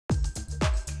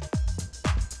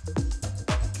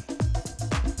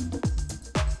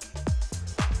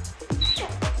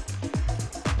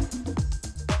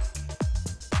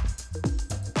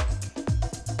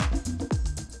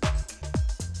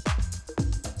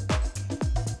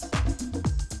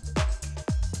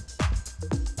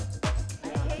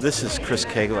This is Chris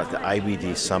Cagle at the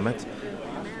IBD Summit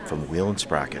from Wheel and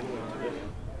Sprocket.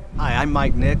 Hi, I'm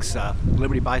Mike Nix,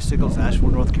 Liberty Bicycles, Asheville,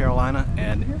 North Carolina,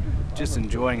 and just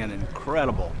enjoying an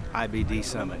incredible IBD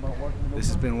Summit. This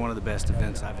has been one of the best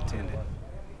events I've attended.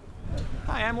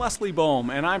 Hi, I'm Leslie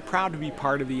Bohm, and I'm proud to be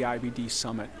part of the IBD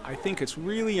Summit. I think it's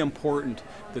really important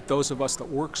that those of us that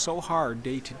work so hard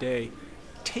day to day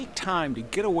take time to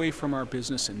get away from our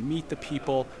business and meet the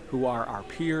people who are our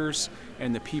peers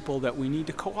and the people that we need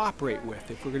to cooperate with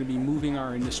if we're going to be moving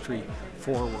our industry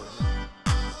forward.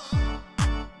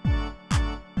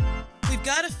 We've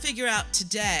got to figure out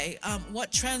today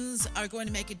what trends are going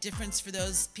to make a difference for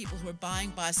those people who are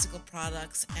buying bicycle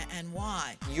products and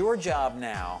why. Your job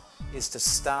now is to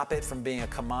stop it from being a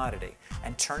commodity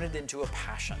and turn it into a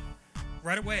passion.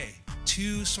 Right away,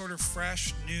 two sort of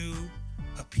fresh, new,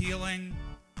 appealing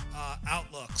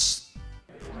outlooks.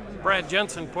 Brad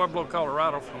Jensen, Pueblo,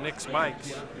 Colorado from Nix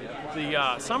Bikes.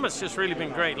 The summit's just really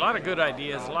been great. A lot of good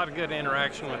ideas, a lot of good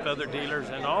interaction with other dealers,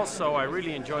 and also I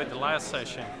really enjoyed the last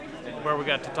session where we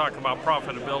got to talk about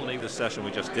profitability. The session we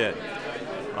just did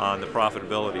on the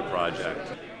profitability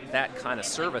project. That kind of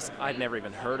service, I'd never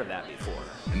even heard of that before.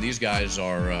 And these guys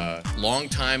are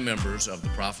longtime members of the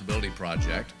Profitability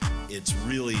Project. It's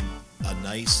really a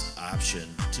nice option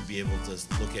to be able to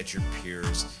look at your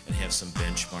peers and have some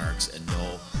benchmarks and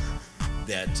know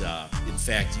that, in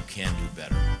fact, you can do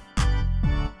better.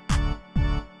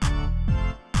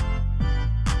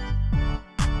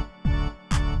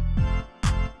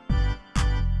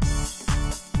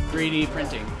 .3D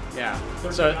printing, yeah.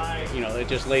 So, you know, it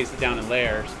just lays it down in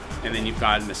layers, and then you've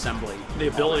got an assembly. The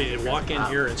ability to walk in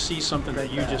here and see something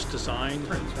that you just designed,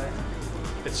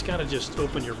 it's got to just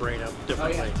open your brain up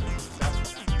differently.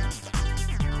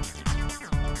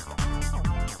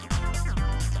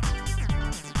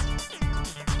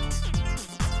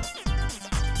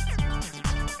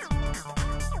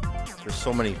 There's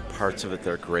so many parts of it that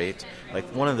are great. Like,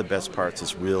 one of the best parts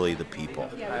is really the people.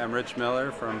 Hi, I'm Rich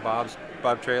Miller from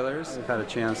Bob Trailers. I've had a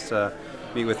chance to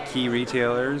meet with key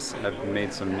retailers. I've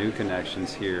made some new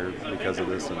connections here because of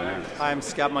this event. I'm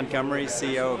Scott Montgomery,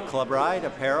 CEO of Club Ride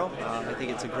Apparel. I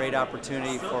think it's a great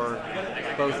opportunity for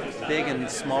both big and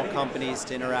small companies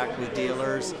to interact with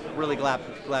dealers. Really glad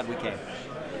we came.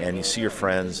 And you see your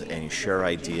friends and you share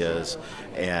ideas,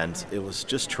 and it was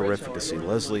just terrific to see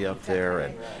Leslie up there,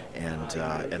 and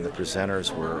the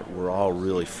presenters were all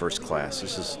really first class.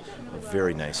 This is a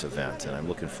very nice event, and I'm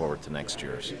looking forward to next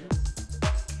year's.